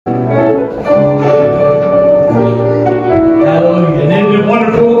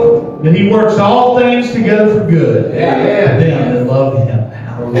He works all things together for good. To them that love Him.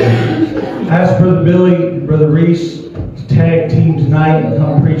 Hallelujah. I asked Brother Reece to tag team tonight and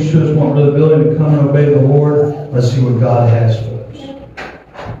come preach to us. Want Brother Billy to come and obey the Lord. Let's see what God has for us.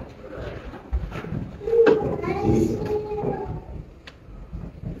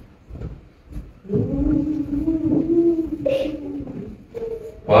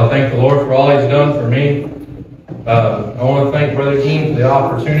 Well, I thank the Lord for all He's done for me. I want to thank Brother Keene for the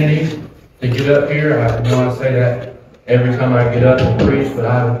opportunity to get up here. I know I say that every time I get up and preach, but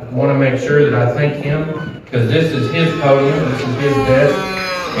I want to make sure that I thank Him because this is His podium, this is His desk,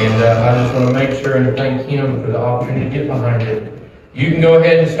 and I just want to make sure and thank Him for the opportunity to get behind it. You can go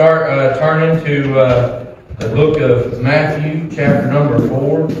ahead and start turning to the book of Matthew, chapter number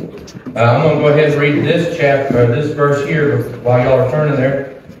 4. I'm going to go ahead and read this chapter, this verse here while y'all are turning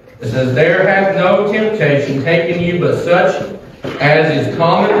there. It says, "There hath no temptation taken you but such as is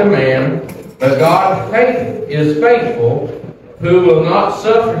common to man, but God is faithful, who will not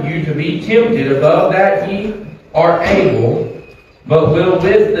suffer you to be tempted above that ye are able, but will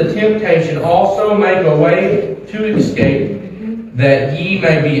with the temptation also make a way to escape, that ye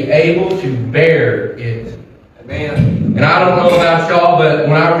may be able to bear it." Amen. And I don't know about y'all, but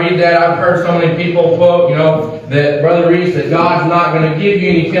when I read that, I've heard so many people quote, that Brother Reece, that God's not going to give you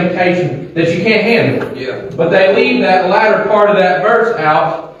any temptation that you can't handle. Yeah. But they leave that latter part of that verse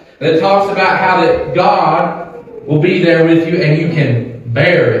out that talks about how that God will be there with you and you can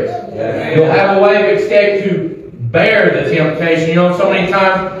bear it. Yeah. You'll have a way of escape to bear the temptation. So many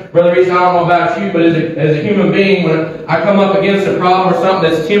times, Brother Reece, I don't know about you, but as a human being, when I come up against a problem or something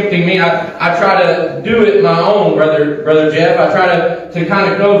that's tempting me, I try to do it my own, Brother Jeff. I try to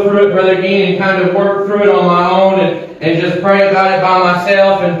kind of go through it, Brother Dean, and kind of work through it on my own and just pray about it by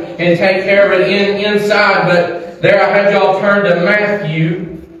myself and take care of it inside. But there I had y'all turn to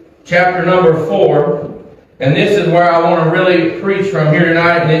Matthew, chapter number 4. And this is where I want to really preach from here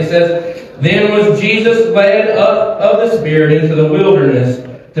tonight. And it says, "Then was Jesus led up of the Spirit into the wilderness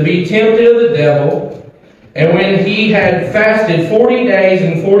to be tempted of the devil. And when he had fasted 40 days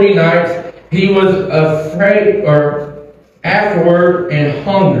and 40 nights, he was afraid, or afterward, and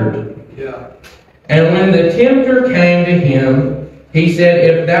hungered. Yeah. And when the tempter came to him, he said,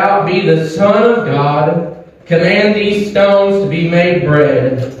 If thou be the Son of God, command these stones to be made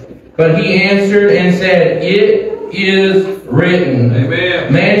bread. But he answered and said, It is written,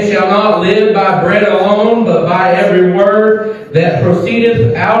 Amen. Man shall not live by bread alone, but by every word that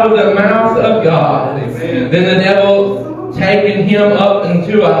proceedeth out of the mouth of God. Amen. Then the devil taken him up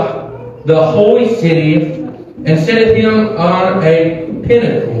into the holy city, and setteth him on a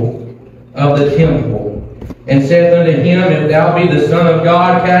pinnacle of the temple, and saith unto him, If thou be the Son of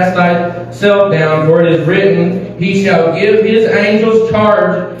God, cast thyself down, for it is written, He shall give His angels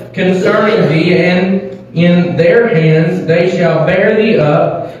charge concerning thee, and in their hands they shall bear thee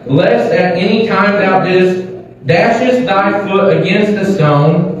up, lest at any time thou dashest thy foot against a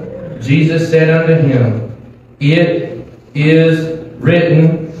stone. Jesus said unto him, It is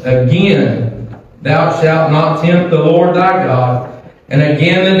written again, Thou shalt not tempt the Lord thy God. And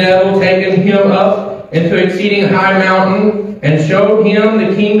again the devil taken him up into exceeding high mountain, and showed him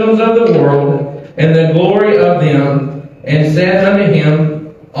the kingdoms of the world, and the glory of them, and said unto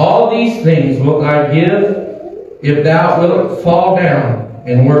him, All these things will I give, if thou wilt fall down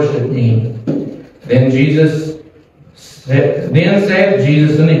and worship me. Then said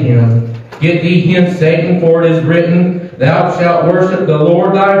Jesus unto him, Get thee hence, Satan, for it is written, Thou shalt worship the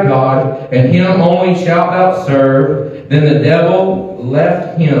Lord thy God, and him only shalt thou serve. Then the devil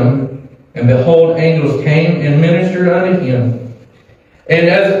left him, and behold, angels came and ministered unto him. And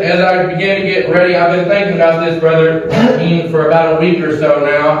as I began to get ready, I've been thinking about this, Brother Dean, for about a week or so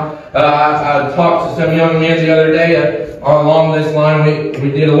now. I talked to some young men the other day along this line.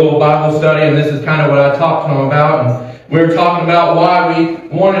 We did a little Bible study, and this is kind of what I talked to them about. And we were talking about why we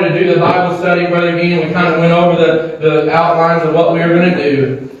wanted to do the Bible study, Brother Dean. We kind of went over the outlines of what we were going to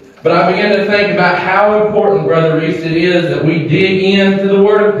do. But I began to think about how important, Brother Reece, it is that we dig into the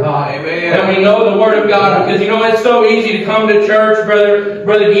Word of God. Amen. And we know the Word of God. Because, it's so easy to come to church,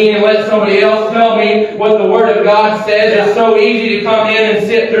 Brother Dean, and let somebody else tell me what the Word of God says. It's so easy to come in and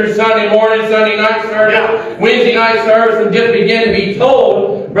sit through Sunday morning, Sunday night service, Wednesday night service, and just begin to be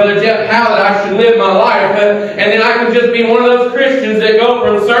told, Brother Jeff, how that I should live my life. And then I can just be one of those Christians that go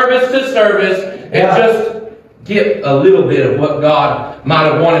from service to service and just get a little bit of what God might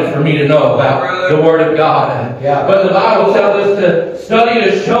have wanted for me to know about the Word of God. Yeah. But the Bible tells us to study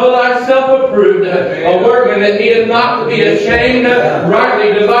to show thyself approved, a workman that needeth not to be ashamed,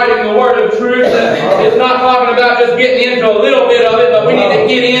 rightly dividing the word of truth. It's not talking about just getting into a little bit of it, but we need to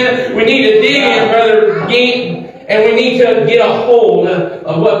get in. We need to dig in, Brother Gein. And we need to get a hold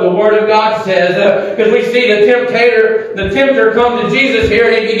of what the Word of God says. Because we see the tempter come to Jesus here,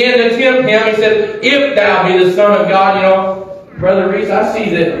 and he began to tempt him. He said, if thou be the Son of God. You know, Brother Reece, I see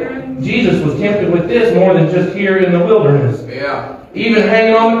that Jesus was tempted with this more than just here in the wilderness. Yeah. Even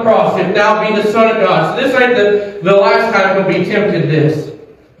hanging on the cross, if thou be the Son of God. So this ain't the last time he'll be tempted this.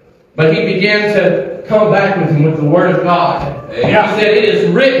 But he began to come back with him with the Word of God. Yeah. He said, it is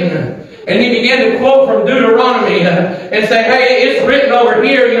written. And he began to quote from Deuteronomy and say, hey, it's written over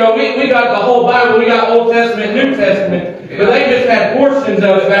here. You know, we got the whole Bible. We got Old Testament, New Testament. But they just had portions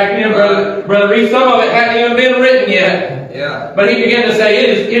of it back then, Brother Reece. Some of it hadn't even been written yet. Yeah. But he began to say,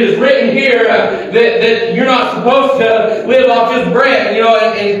 it is written here that you're not supposed to live off just bread. You know,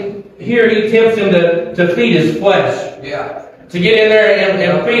 and here he tempts him to feed his flesh. Yeah. To get in there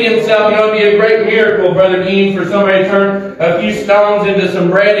and feed himself. You know, it'd be a great miracle, Brother Gein, for somebody to turn a few stones into some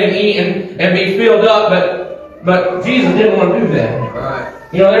bread and eat and be filled up. But Jesus didn't want to do that.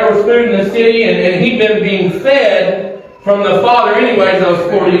 Right. You know, there was food in the city, and he'd been being fed from the Father anyways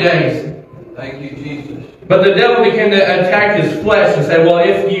those 40 days. Thank you, Jesus. But the devil began to attack his flesh and say, well,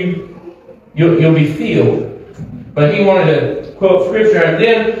 if you'll be filled. But he wanted to quote Scripture, and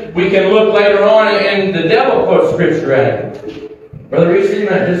then we can look later on, and the devil quotes Scripture at him. Brother Reece, isn't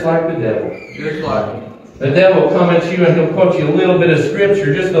that just like the devil? Just like him. The devil will come at you and he'll quote you a little bit of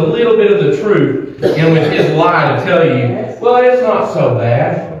Scripture, just a little bit of the truth, and with his lie to tell you, well, it's not so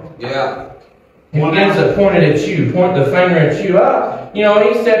bad. Yeah. He begins to point it at you, point the finger at you. You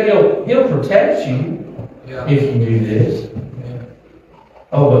know, he said he'll protect you if you do this. Yeah.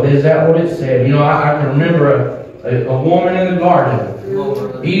 Oh, but is that what it said? You know, I can remember a woman in the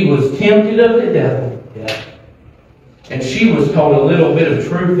garden. He was tempted of the devil. Yeah. And she was told a little bit of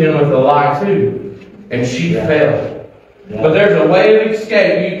truth in with a lie too. And she fell. Yeah. But there's a way of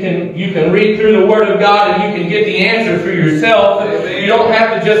escape. You can read through the Word of God and you can get the answer for yourself. Amen. You don't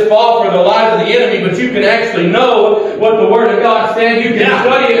have to just fall for the lies of the enemy, but you can actually know what the Word of God said. You can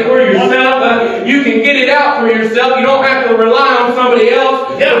study it for yourself. You can get it out for yourself. You don't have to rely on somebody else.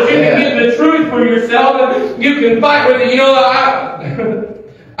 But you can get the truth for yourself. You can fight with it. You know,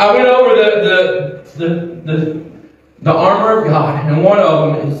 I went over the armor of God, and one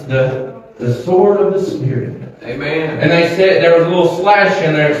of them is the sword of the Spirit. Amen. And they said, there was a little slash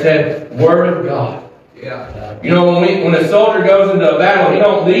in there that said, Word of God. Yeah. You know, when a soldier goes into a battle, he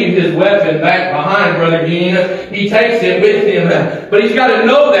don't leave his weapon back behind, Brother Gein. He takes it with him. But he's got to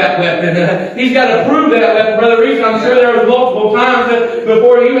know that weapon. He's got to prove that weapon. Brother Reece, I'm sure there was multiple times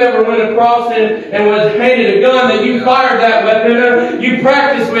before you ever went across and was handed a gun that you fired that weapon. You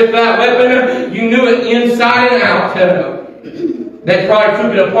practiced with that weapon. You knew it inside and out. They probably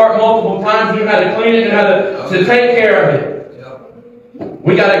took it apart multiple times, knew how to clean it and how to take care of it.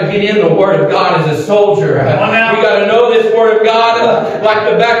 We got to get in the Word of God as a soldier. We got to know this Word of God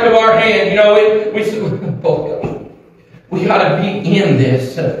like the back of our hand. You know, we got to be in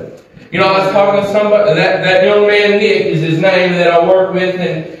this. You know, I was talking to somebody, that young man, Nick is his name, that I work with,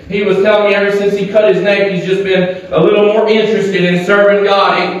 and he was telling me ever since he cut his neck, he's just been a little more interested in serving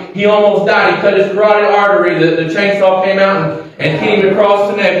God. He almost died. He cut his carotid artery. The chainsaw came out and hit him across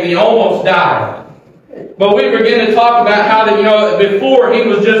the neck, and he almost died. But we began to talk about how that, you know, before he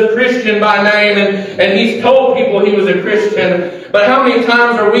was just Christian by name, and he's told people he was a Christian. But how many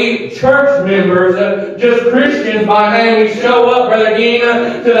times are we church members, just Christians by name? We show up, Brother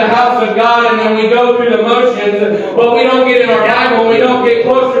Gein, to the house of God, and then we go through the motions. But we don't get in our Bible. We don't get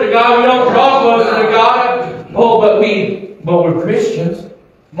closer to God. We don't draw closer to God. Oh, but we're Christians.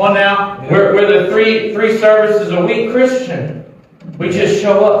 Come on now. We're the three services a week Christian. We just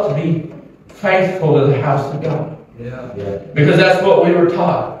show up to be faithful to the house of God. Yeah. Because that's what we were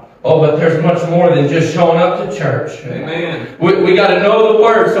taught. Oh, but there's much more than just showing up to church. Amen. We got to know the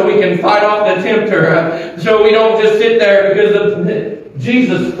Word so we can fight off the tempter. So we don't just sit there, because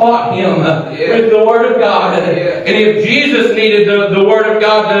Jesus fought him with the Word of God. And if Jesus needed the Word of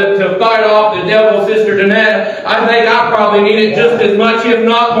God to fight off the devil, Sister Danette, I think I probably need it just as much, if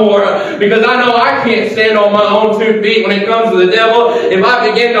not more. Because I know I can't stand on my own 2 feet when it comes to the devil. If I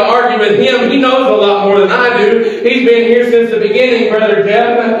begin to argue with him, he knows a lot more than I do. He's been here since the beginning, Brother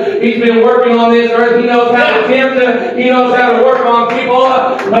Jeff. He's been working on this earth. He knows how to tempt. He knows how to work on people.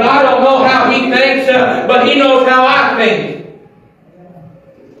 But I don't know how he thinks, but he knows how I think.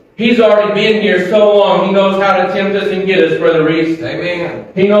 He's already been here so long. He knows how to tempt us and get us, Brother Reece.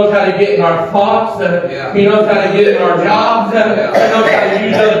 Amen. He knows how to get in our thoughts. He knows how to get in our jobs. He knows how to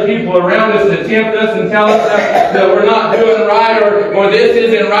use other people around us to tempt us and tell us that we're not doing right, or this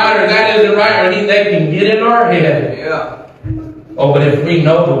isn't right, or that isn't right, or they can get in our head. Yeah. Oh, but if we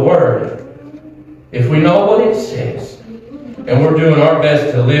know the Word, if we know what it says, and we're doing our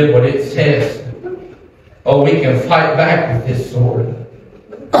best to live what it says, oh, we can fight back with this sword.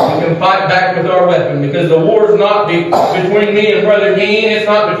 We can fight back with our weapon, because the war's not between me and Brother Dean. It's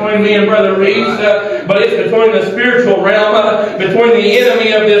not between me and Brother Reece, but it's between the spiritual realm, between the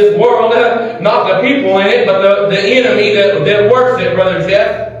enemy of this world, not the people in it, but the enemy that works it, Brother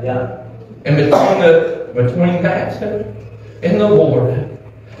Jeff. Yeah. And between that and the Lord,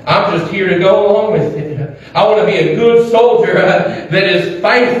 I'm just here to go along with it. I want to be a good soldier that is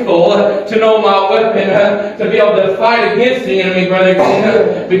faithful to know my weapon, to be able to fight against the enemy, Brother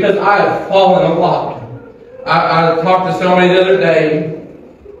King, because I have fallen a lot. I talked to somebody the other day,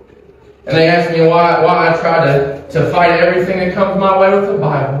 and they asked me why I try to fight everything that comes my way with the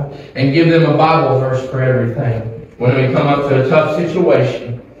Bible and give them a Bible verse for everything when we come up to a tough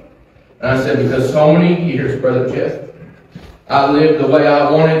situation. And I said, because so many years, Brother Jeff, I lived the way I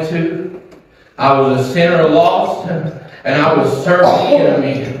wanted to. I was a sinner lost, and I was serving the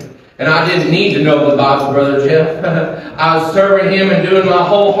enemy. And I didn't need to know the Bible, Brother Jeff. I was serving Him and doing my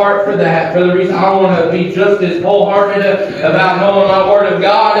whole heart for that. For the reason I want to be just as wholehearted about knowing my Word of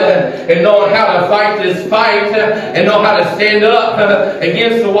God and knowing how to fight this fight and know how to stand up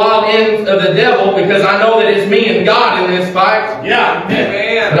against the wild ends of the devil, because I know that it's me and God in this fight. Yeah,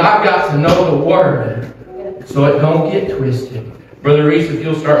 amen. But I've got to know the Word so it don't get twisted. Brother Reece, if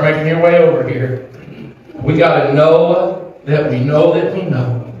you'll start making your way over here, we got to know that we know that we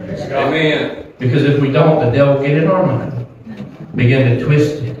know. Amen. Because if we don't, the devil get in our mind, begin to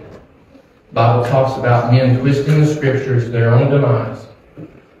twist it. The Bible talks about men twisting the Scriptures to their own demise.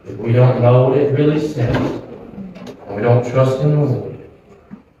 If we don't know what it really says, and we don't trust in the Lord,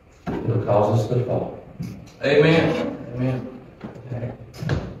 it'll cause us to fall. Amen. Amen.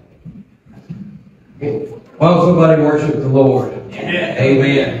 Why don't somebody worship the Lord?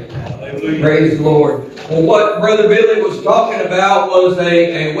 Amen. Praise the Lord. Well, what Brother Billy was talking about was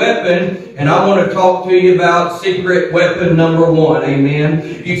a weapon, and I want to talk to you about secret weapon number 1.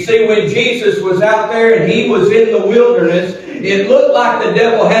 Amen. You see, when Jesus was out there and He was in the wilderness, it looked like the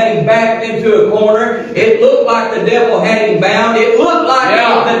devil had Him backed into a corner. It looked like the devil had Him bound. It looked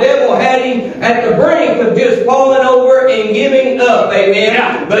like the devil had Him at the brink of just falling over and giving up. Amen.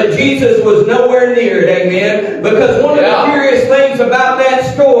 Yeah. But Jesus was nowhere near it. Amen. Because one of the curious things about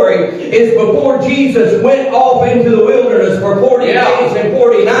that story is before Jesus went off into the wilderness for 40 days and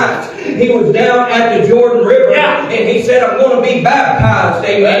 40 nights, He was down at the Jordan River and He said, I'm going to be baptized.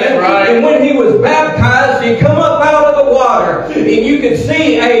 Amen. That's right. And when He was baptized, He come up out of the water. And you can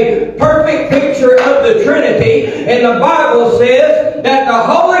see a perfect picture of the Trinity. And the Bible says that the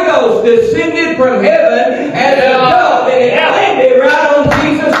Holy Ghost descended from heaven as a dove, and it landed right on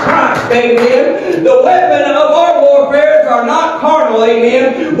Jesus Christ. Amen. The weapon of our warfare are not carnal.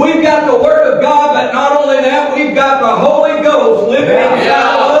 Amen. We've got the Word of God, but not only that, we've got the Holy Ghost living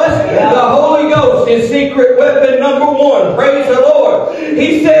inside of us. The Holy Ghost is secret weapon number 1. Praise the Lord.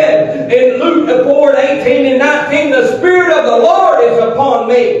 He said in Luke 4:18-19, the Spirit of the Lord is upon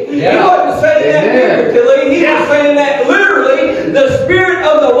me. He wasn't saying that figuratively. He was saying that literally. The Spirit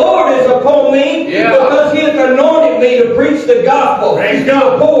of the Lord is upon me because He has anointed me to preach the gospel to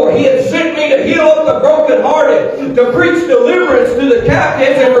the poor. He has sent me to heal up the brokenhearted, to preach deliverance to the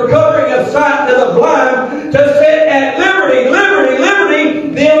captives and recovering of sight to the blind, to set at liberty,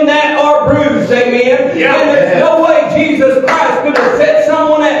 them that are bruised. Amen. And there's no way Jesus Christ could have set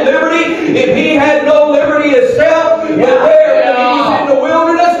someone at liberty if He had no liberty Himself. But there, when He was in the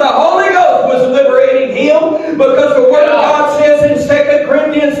wilderness, the Holy Ghost was liberating Him, because the Word of God says in 2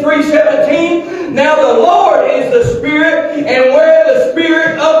 Corinthians 3:17, now the Lord is the Spirit, and where the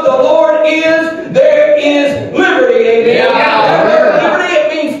Spirit of the Lord is, there is liberty. Amen. Liberty, it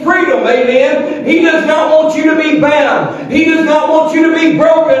means freedom. Amen. He does not want you to be bound. He does not want you to be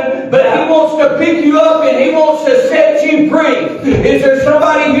broken, but He wants to pick you up and He wants to set you free. Is there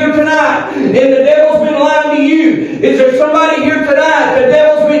somebody here tonight and the devil's been lying to you? Is there somebody here tonight the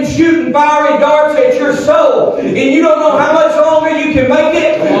devil's been shooting fiery darts at your soul and you don't know how much longer you can make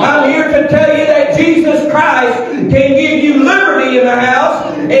it? I'm here to tell you that Jesus Christ can give you liberty in the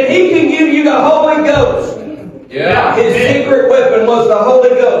house, and He can give you the Holy Ghost. His secret weapon was the Holy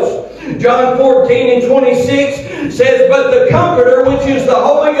Ghost. John 14:26 says, but the Comforter, which is the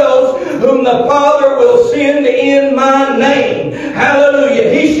Holy Ghost, whom the Father will send in my name,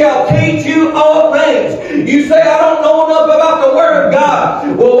 hallelujah, He shall You say, I don't know enough about the Word of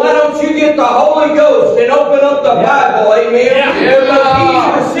God. Well, why don't you get the Holy Ghost and open up the Bible? Amen.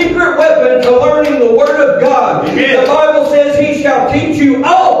 Because He's your secret weapon to learning the Word of God. The Bible says He shall teach you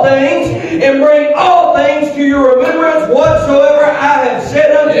all things and bring all things to your remembrance whatsoever I have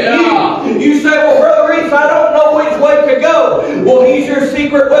said unto you. You say, well, Brother Reece, I don't know which way to go. Well, He's your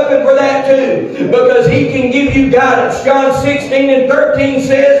secret weapon for that too, because He can give you guidance. John 16:13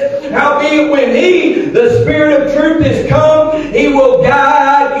 says, howbeit when He, the Spirit of truth, is come, He will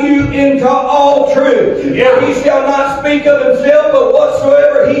guide you into all truth. For He shall not speak of Himself, but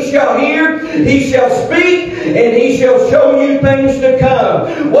whatsoever He shall hear, He shall speak, and He shall show you things to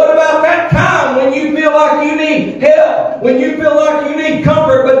come. What about that time when you feel like you need help, when you feel like you need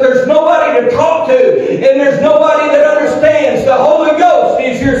comfort, but there's nobody to talk to, and there's nobody that understands? The Holy Ghost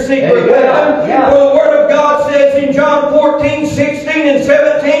is your secret weapon. For the Word of God says in John 14:16 and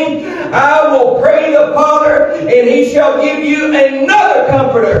 17, I will pray the Father, and He shall give you another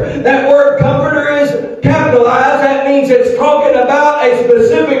comforter. That word comforter is capitalized. That means it's talking about a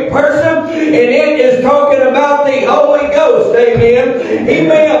specific person, and it is talking about the Holy Ghost. Amen. He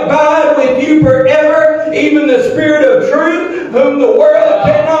may abide with you forever, even the Spirit of truth, whom the world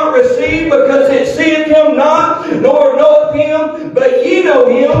cannot receive, because it seeth Him not, nor knoweth Him, but ye know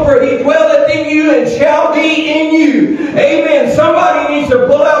Him, for He dwelleth in you and shall be in you. Amen. Somebody needs to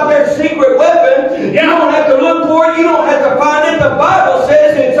pull out their secret weapon. You don't have to look for it. You don't have to find it. The Bible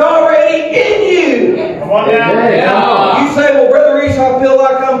says it's already in you. Come on down. You say, well, Brother Reece, I feel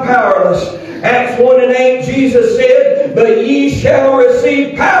like I'm powerless. Acts 1:8, Jesus said, but ye shall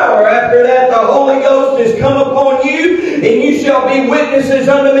receive power. After that, the Holy Ghost is come upon you, and you shall be witnesses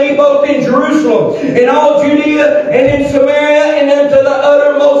unto me both in Jerusalem, in all Judea, and in Samaria, and unto the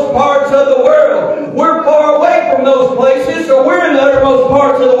uttermost parts of the world. We're far away from those places, so we're in the uttermost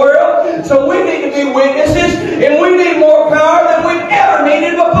parts of the world, so we need to be witnesses, and we need more power than we've ever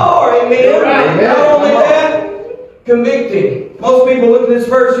needed before. Amen. Right. Not only that, convicting. Most people look at this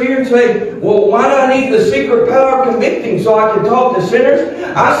verse here and say, well, why do I need the secret power of convicting so I can talk to sinners?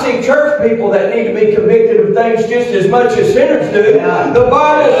 I see church people that need to be convicted of things just as much as sinners do. The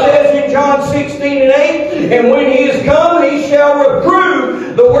Bible says in John 16:8, and when He is come, He shall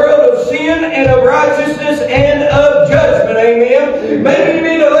reprove the world of sin and of righteousness and of judgment. Amen. Maybe you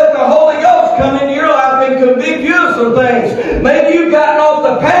need to let the Holy Ghost come into your life and convict you of some things. Maybe you've gotten off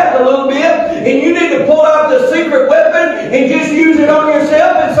the path a little bit, and you need to pull out the secret weapon and just use it on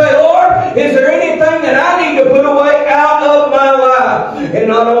yourself and say, Lord, is there anything that I need to put away out of my life? And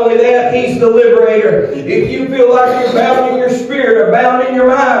not only that, He's the liberator. If you feel like you're bound in your spirit or bound in your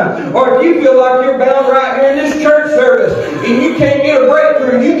mind, or if you feel like you're bound right here in this church service and you can't get a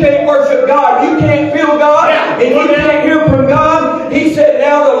breakthrough, you can't worship God, you can't feel God, and you can't hear from God, He said,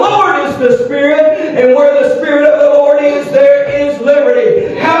 now the Lord is the Spirit, and where the Spirit of the Lord is, there is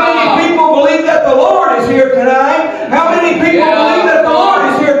liberty. How many people believe that the Lord is here tonight? How many people believe that the Lord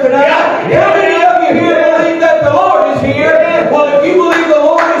is here tonight? How many of you here believe that the Lord is here? Well, if you believe the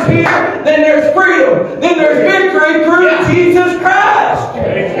Lord is here, then there's freedom. Then there's victory through Jesus Christ.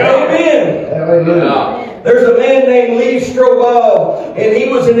 Amen. Hallelujah. There's a man named Lee Strobel, and he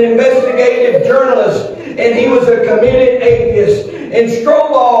was an investigative journalist, and he was a committed atheist. And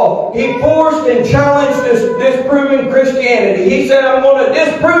Strobel, he forced and challenged disproving Christianity. He said, I'm going to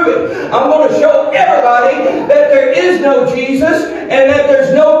disprove it. I'm going to show everybody that there is no Jesus and that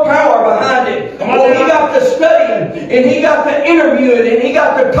there's no power behind it. Well, he got to studying, and he got to interviewing, and he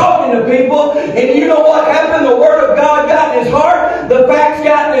got to talking to people. And you know what happened? The Word of God got in his heart. The facts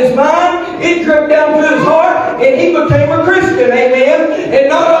got in his mind. It dripped down to his heart, and he became a Christian. Amen. And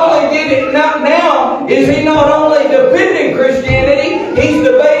not only did it, not now is he not only defending Christianity, he's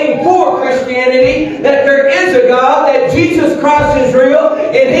debating for Christianity, that there is a God, that Jesus Christ is real,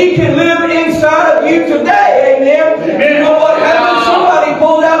 and He can live inside of you today. Amen. You know what happened? Somebody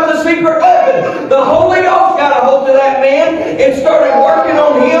pulled out the secret weapon. The Holy Ghost got a hold of that man and started working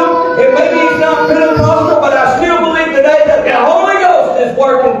on him. And maybe he's not Pentecostal, but I still believe today that the Holy Ghost is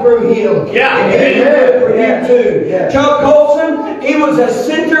working through him. And He can do it for you too. Chuck Colson, he was a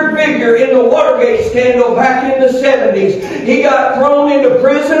center figure in the Watergate scandal back in the 70s. He got thrown into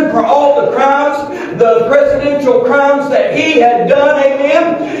prison for all the crimes, the presidential crimes that he had done.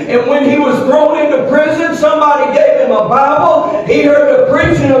 Amen. And when he was thrown into prison, somebody gave him a Bible. He heard the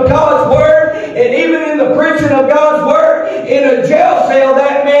preaching of God's Word. And even in the preaching of God's Word, in a jail cell,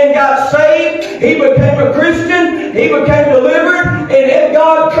 that man got saved. He became a Christian. He became delivered. And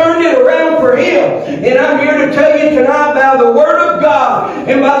God turned it around for him. And I'm here to tell you tonight, by the Word of God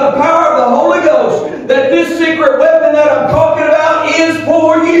and by the power of the Holy Ghost, that this secret weapon that I'm talking about is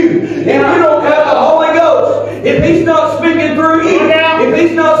for you. If you don't have the Holy Ghost,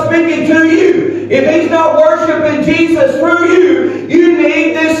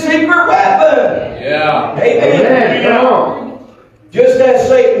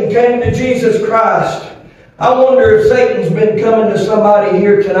 Satan came to Jesus Christ. I wonder if Satan's been coming to somebody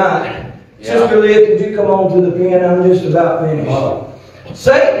here tonight. Yeah. Sister Leah, could you come on to the piano? I'm just about finished.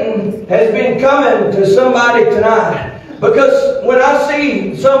 Satan has been coming to somebody tonight. Because when I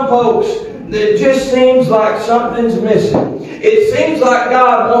see some folks, it just seems like something's missing. It seems like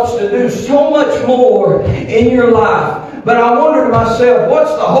God wants to do so much more in your life. But I wonder to myself,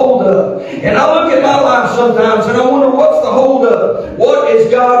 what's the holdup? And I look at my life sometimes and I wonder, what's the holdup? What is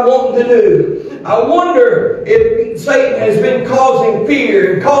God wanting to do? I wonder if Satan has been causing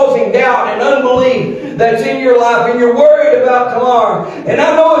fear and causing doubt and unbelief that's in your life, and you're worried about tomorrow. And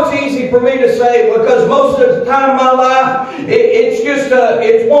I know it's easy for me to say, because most of the time in my life,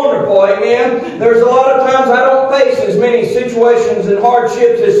 it's wonderful, amen? There's a lot of times I don't face as many situations and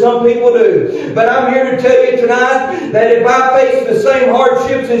hardships as some people do. But I'm here to tell you tonight that if I face the same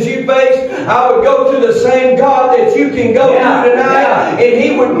hardships as you face, I would go to the same God that you can go to tonight, and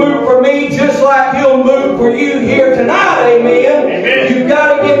He would move for me just like He'll move for you here tonight, amen? You've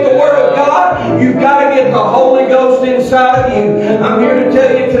got to get the Word of God. You've got to get the Holy Ghost inside of you. I'm here to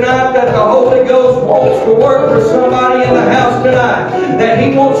tell you tonight that the Holy Ghost wants to work for somebody in the house tonight. That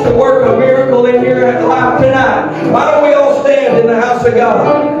He wants to work a miracle in your life tonight. Why don't we all stand in the house of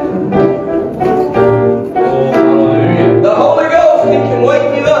God? The Holy Ghost, He can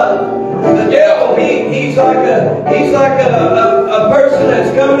wake you up. The devil, he's like a person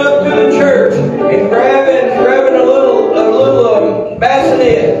that's coming up to the church and grabbing a little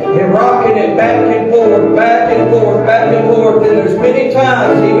bassinet and rocking it back and forth, back and forth, back and forth. And there's many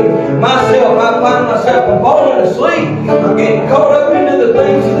times, even myself, I find myself falling asleep. I'm getting caught up into the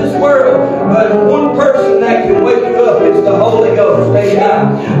things of this world. But one person that can wake you up is the Holy Ghost.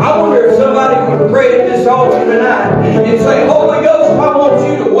 Amen. I wonder if somebody would pray at this altar tonight and say, Holy Ghost, I want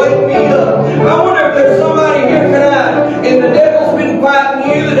you to wake me up. I wonder if there's somebody here tonight and the devil's been fighting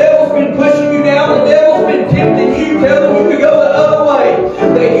you, the devil's been pushing you down, the devil's been tempting you, telling you to go the other way,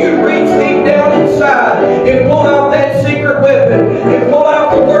 that you reach deep down inside and pull out that secret weapon and pull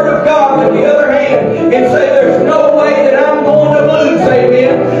out the Word of God with the other hand and say, there's no way that I'm going to lose,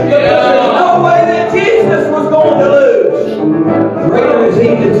 amen? Because there's no way that Jesus was going to lose. Greater is He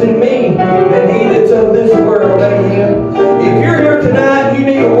that's in me than he that's of this world, amen? If you're here tonight and you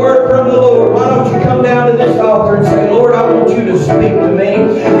need a word from the Lord, why don't you come down to this altar and say, Lord, I want you to speak to me.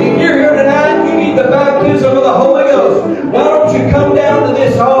 If you're here tonight and you need the baptism of the Holy Ghost, why don't you come down to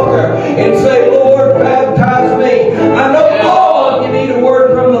this altar